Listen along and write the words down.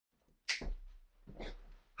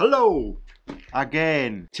Hello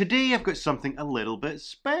again. Today I've got something a little bit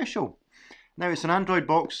special. Now it's an Android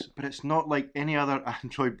box, but it's not like any other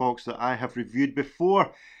Android box that I have reviewed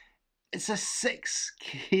before. It's a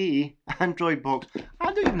 6K Android box.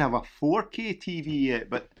 I don't even have a 4K TV yet,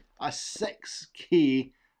 but a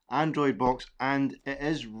 6K Android box, and it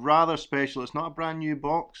is rather special. It's not a brand new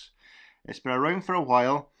box. It's been around for a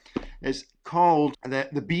while. It's called the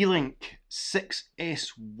Beelink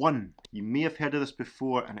Gs1. You may have heard of this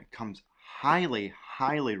before, and it comes highly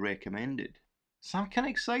recommended. So I'm kind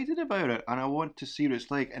of excited about it, and I want to see what it's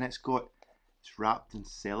like. And it's wrapped in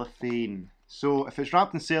cellophane. So if it's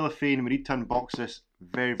wrapped in cellophane, we need to unbox this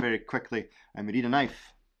very quickly, and we need a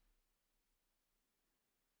knife.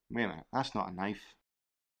 Wait a minute, that's not a knife.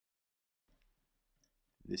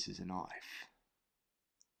 This is a knife.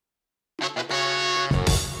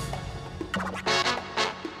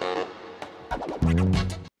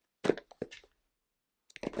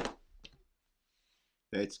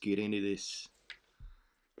 Let's get into this.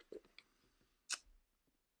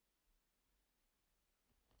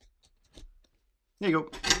 There you go,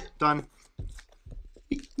 done.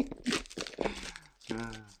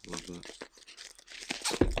 Love that.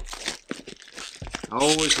 I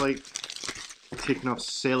always like taking off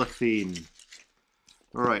cellophane.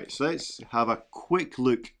 Alright, so let's have a quick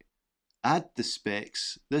look at the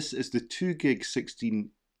specs. This is the 2GB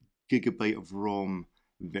 16GB of ROM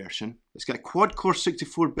version. It's got a quad-core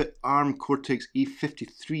 64-bit ARM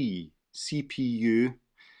Cortex-A53 CPU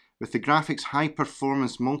with the graphics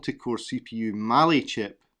high-performance multi-core CPU Mali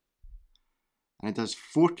chip, and it does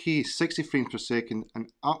 4K 60 frames per second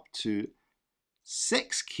and up to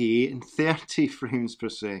 6K and 30 frames per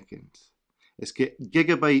second. It's got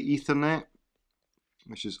Gigabyte Ethernet,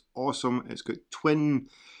 which is awesome. It's got twin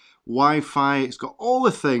Wi-Fi. It's got all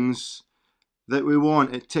the things that we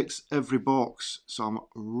want. It ticks every box. So I'm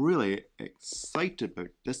really excited about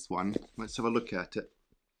this one. Let's have a look at it.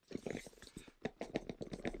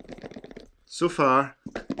 So far,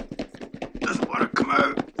 it doesn't want to come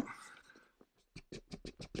out.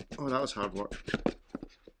 Oh, that was hard work.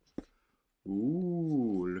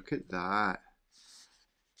 Ooh, look at that.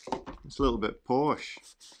 It's a little bit posh.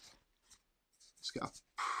 It's got a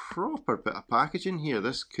proper bit of packaging here.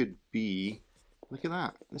 This could be, look at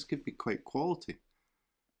that. This could be quite quality.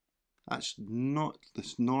 That's not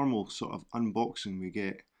this normal sort of unboxing we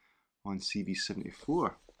get on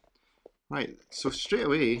CV74. Right, so straight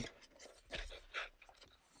away,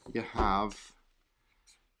 you have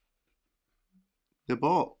the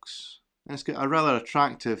box. And it's got a rather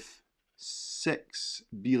attractive 6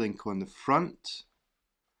 Beelink on the front.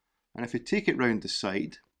 And if you take it round the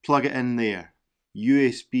side, plug it in there,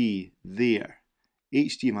 USB there,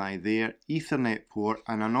 HDMI there, Ethernet port,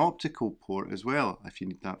 and an optical port as well if you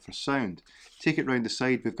need that for sound. Take it round the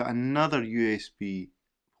side, we've got another USB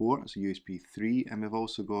port, it's a USB 3, and we've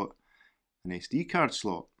also got an SD card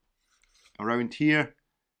slot. Around here,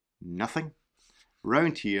 nothing.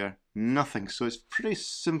 Around here, nothing. So it's pretty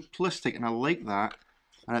simplistic, and I like that.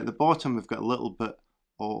 And at the bottom, we've got a little bit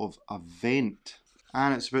of a vent,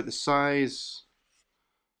 and it's about the size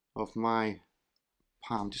of my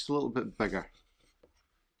palm, just a little bit bigger.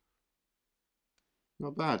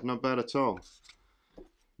 Not bad at all.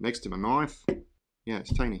 Next to my knife, yeah,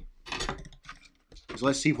 it's tiny. So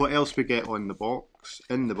let's see what else we get on the box,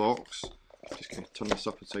 in the box. Just gonna turn this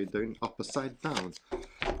upside down.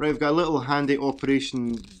 Right, we've got a little handy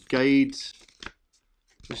operation guide,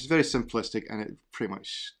 which is very simplistic, and it pretty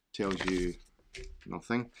much tells you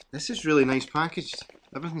nothing. This is really nice packaged.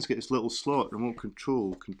 Everything's got this little slot, remote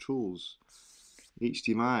control, controls,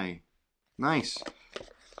 HDMI. Nice.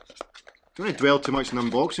 Don't want to dwell too much on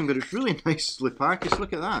unboxing, but it's really nicely packaged.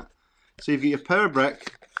 Look at that. So you've got your power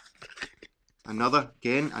brick. Another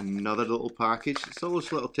little package. It's all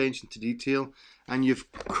this little attention to detail, and you've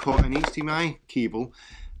got an HDMI cable.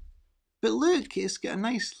 But look, it's got a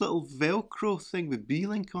nice little Velcro thing with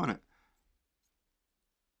Beelink on it.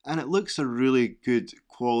 And it looks a really good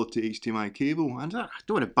quality HDMI cable. And I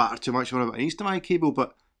don't want to batter too much on about an HDMI cable,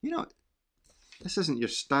 but you know, this isn't your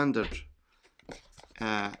standard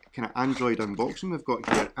kind of Android unboxing we've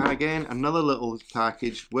got here. And again, another little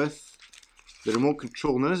package with the remote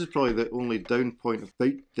control. Now this is probably the only down point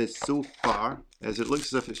about this so far, is it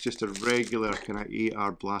looks as if it's just a regular kind of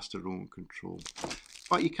AR blaster remote control.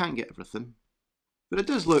 But you can't get everything. But it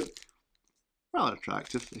does look rather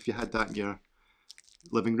attractive. If you had that in your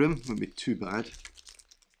living room, it wouldn't be too bad.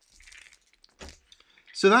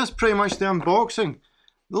 So that's pretty much the unboxing.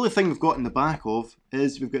 The only thing we've got in the back of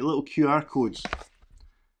is we've got little QR codes.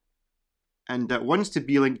 And one's to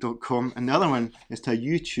beelink.com and the other one is to a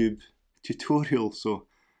YouTube tutorial. So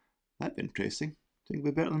That'd be interesting. Think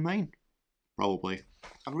it'd be better than mine? Probably.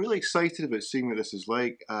 I'm really excited about seeing what this is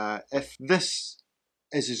like. If this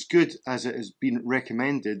is as good as it has been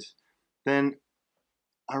recommended, then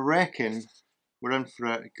I reckon we're in for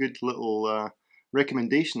a good little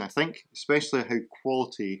recommendation, I think, especially how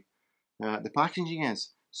quality the packaging is.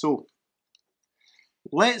 So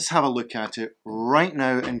let's have a look at it right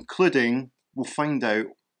now, including we'll find out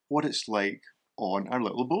what it's like on our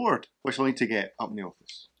little board, which I'll need to get up in the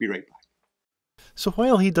office. Be right back. So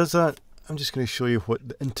while he does that, I'm just going to show you what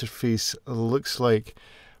the interface looks like.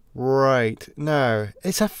 Right, now,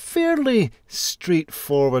 it's a fairly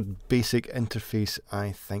straightforward basic interface,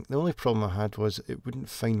 I think. The only problem I had was it wouldn't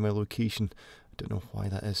find my location. I don't know why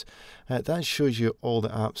that is. That shows you all the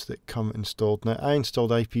apps that come installed. Now, I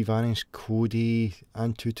installed IPVanish, Kodi,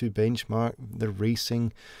 Antutu Benchmark, the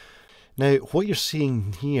racing. Now, what you're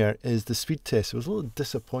seeing here is the speed test. I was a little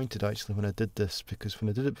disappointed actually when I did this, because when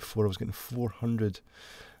I did it before I was getting 400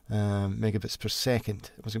 megabits per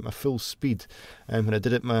second. I was at my full speed, and when I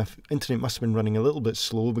did it, my internet must have been running a little bit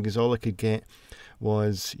slow, because all I could get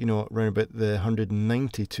was, you know, around about the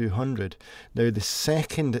 190, 200. Now the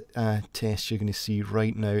second test you're going to see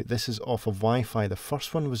right now, this is off of Wi-Fi. The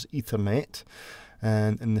first one was Ethernet,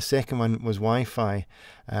 and the second one was Wi-Fi,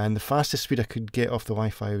 and the fastest speed I could get off the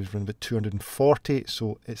Wi-Fi was around about 240,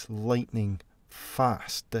 so it's lightning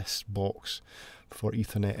fast, this box, for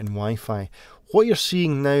Ethernet and Wi-Fi. What you're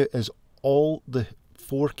seeing now is all the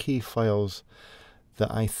 4K files that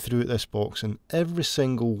I threw at this box, and every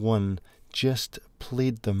single one just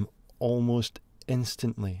played them almost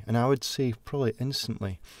instantly, and I would say probably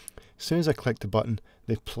instantly. As soon as I clicked the button,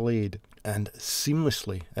 they played, and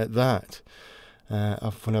seamlessly at that.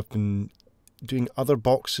 When I've been doing other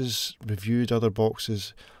boxes, reviewed other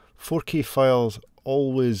boxes, 4K files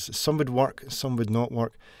always, some would work, some would not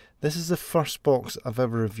work. This is the first box I've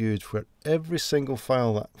ever reviewed where every single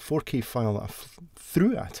file, that 4K file that I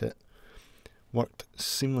threw at it, worked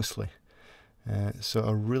seamlessly. So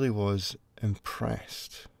I really was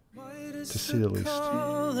impressed, to say the least.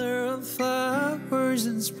 Color of flowers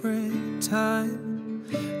in springtime,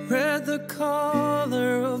 red the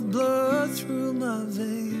color of blood through my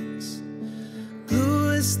veins,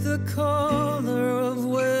 blue is the color of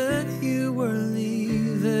when you were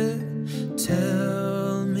leaving.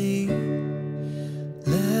 Tell me,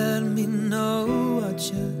 let me know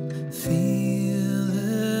what you feel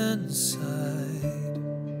inside,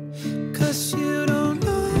 'cause you don't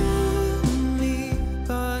know me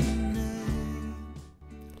by name.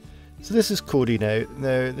 So this is Kodi now.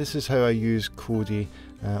 Now this is how I use Kodi.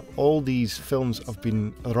 All these films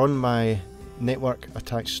are on my network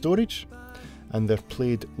attached storage, and they're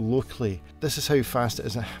played locally. This is how fast it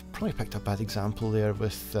is. I probably picked a bad example there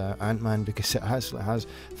with Ant-Man, because it actually has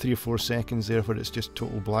 3 or 4 seconds there where it's just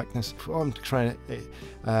total blackness. What I'm trying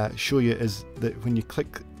to show you is that when you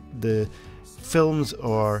click the films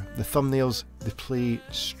or the thumbnails, they play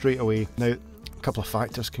straight away. Now, a couple of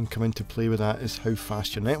factors can come into play with that, is how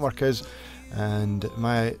fast your network is, and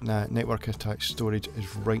my network attached storage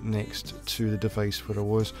is right next to the device where I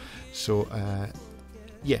was. So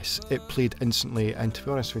yes, it played instantly, and to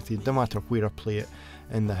be honest with you, no matter where I play it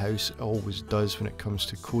in the house, it always does when it comes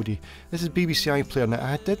to Kodi. This is BBC iPlayer. Now,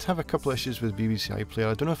 I did have a couple of issues with BBC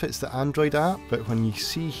iPlayer. I don't know if it's the Android app, but when you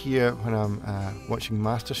see here, when I'm watching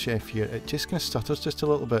MasterChef here, it just kind of stutters just a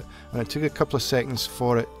little bit, and it took a couple of seconds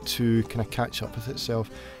for it to kind of catch up with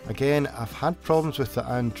itself. Again, I've had problems with the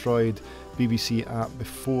Android BBC app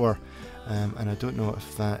before, and I don't know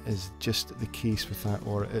if that is just the case with that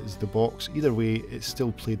or it is the box. Either way, it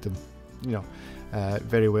still played them, you know,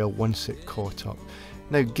 very well once it caught up.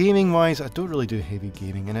 Now, gaming wise, I don't really do heavy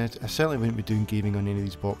gaming, and I certainly wouldn't be doing gaming on any of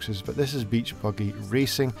these boxes, but this is Beach Buggy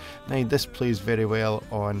Racing. Now, this plays very well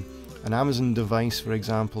on an Amazon device, for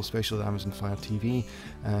example, especially the Amazon Fire TV,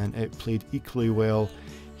 and it played equally well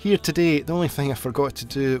here today. The only thing I forgot to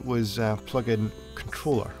do was plug in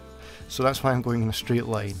controller, so that's why I'm going in a straight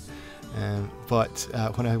line. But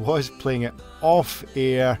when I was playing it off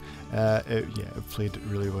air, it played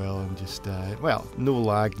really well, and just well, no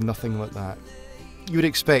lag, nothing like that. You would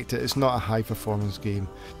expect it. It's not a high performance game.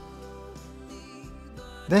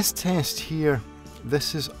 This test here,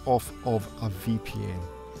 this is off of a VPN.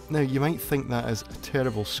 Now, you might think that is a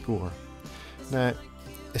terrible score. Now,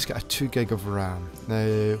 it's got a 2 gig of RAM. Now,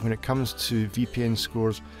 when it comes to VPN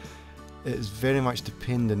scores, it is very much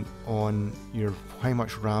dependent on how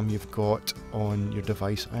much RAM you've got on your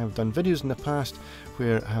device. I have done videos in the past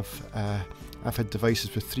where I've had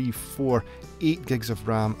devices with 3, 4, 8 gigs of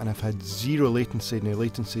RAM and I've had 0 latency. Now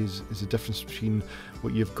latency is the difference between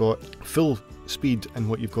what you've got full speed and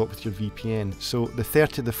what you've got with your VPN. So the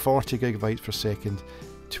 30 to 40 gigabytes per second,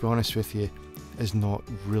 to be honest with you, is not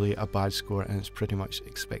really a bad score, and it's pretty much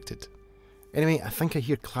expected. Anyway, I think I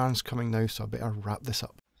hear Clarence coming now, so I better wrap this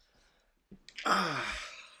up.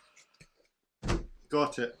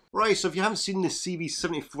 Got it. Right, so if you haven't seen the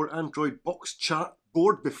CV74 Android box chart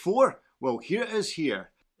board before, well, here it is here.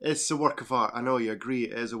 It's a work of art. I know you agree,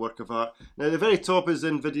 it is a work of art. Now, the very top is the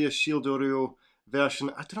NVIDIA Shield Oreo version.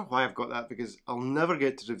 I don't know why I've got that, because I'll never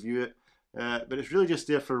get to review it, but it's really just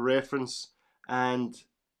there for reference, and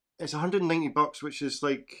it's 190 bucks, which is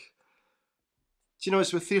like, you know,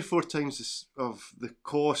 it's with 3 or 4 times of the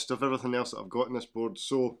cost of everything else that I've got in this board,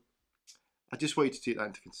 so I just want you to take that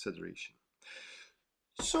into consideration.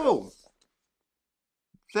 So,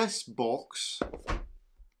 this box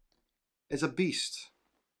is a beast.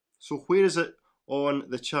 So where is it on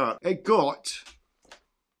the chart? It got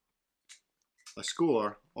a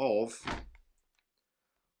score of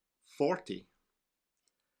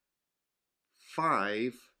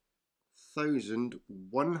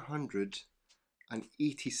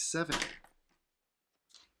 45,187,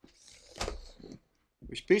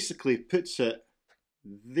 which basically puts it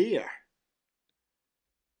there,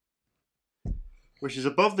 which is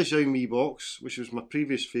above the Xiaomi box, which was my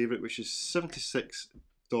previous favourite, which is $76.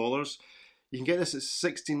 You can get this at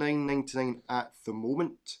 $69.99 at the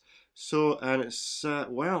moment. So, and it's,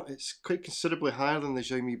 well, it's quite considerably higher than the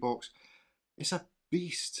Xiaomi box. It's a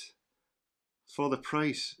beast for the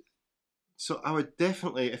price. So I would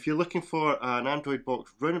definitely, if you're looking for an Android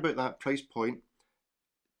box round about that price point,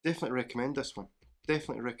 definitely recommend this one.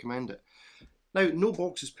 Definitely recommend it. Now, no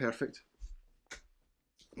box is perfect.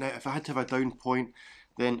 Now, if I had to have a down point,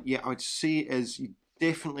 then yeah, I would say is you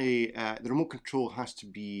definitely, the remote control has to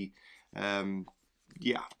be,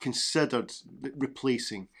 yeah, considered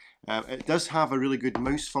replacing. It does have a really good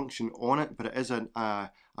mouse function on it, but it is an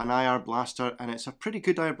IR blaster, and it's a pretty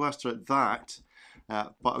good IR blaster at that,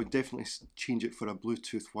 but I would definitely change it for a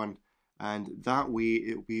Bluetooth one, and that way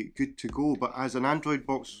it'll be good to go. But as an Android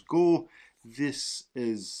box go, this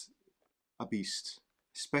is a beast,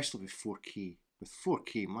 especially with 4K. With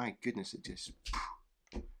 4K, my goodness, it just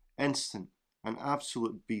instant, an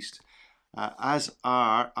absolute beast. As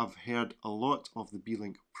are, I've heard, a lot of the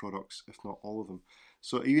Beelink products, if not all of them.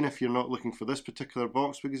 So even if you're not looking for this particular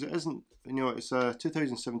box, because it isn't, you know, it's a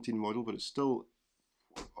 2017 model, but it's still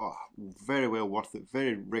very well worth it,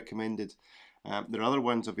 very recommended. There are other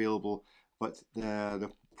ones available, but they're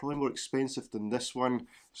probably more expensive than this one.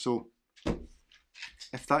 So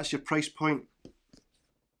if that's your price point,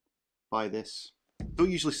 buy this.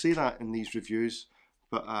 Don't usually say that in these reviews,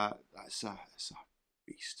 but it's a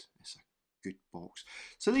beast. It's a good box.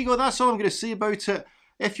 So there you go, that's all I'm going to say about it.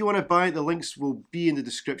 If you want to buy it, the links will be in the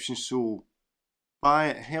description, so buy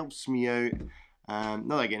it, helps me out. Not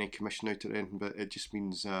that I get any commission out of it, but it just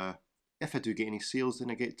means if I do get any sales,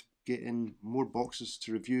 then I get to get in more boxes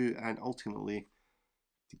to review and ultimately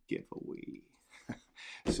to give away.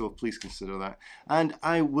 So please consider that. And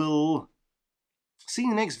I will see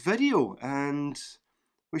you in the next video, and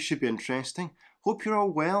which should be interesting. Hope you're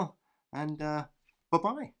all well, and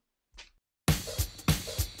bye-bye.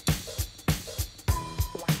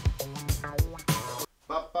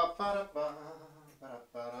 Ba, ba, ba, da, ba.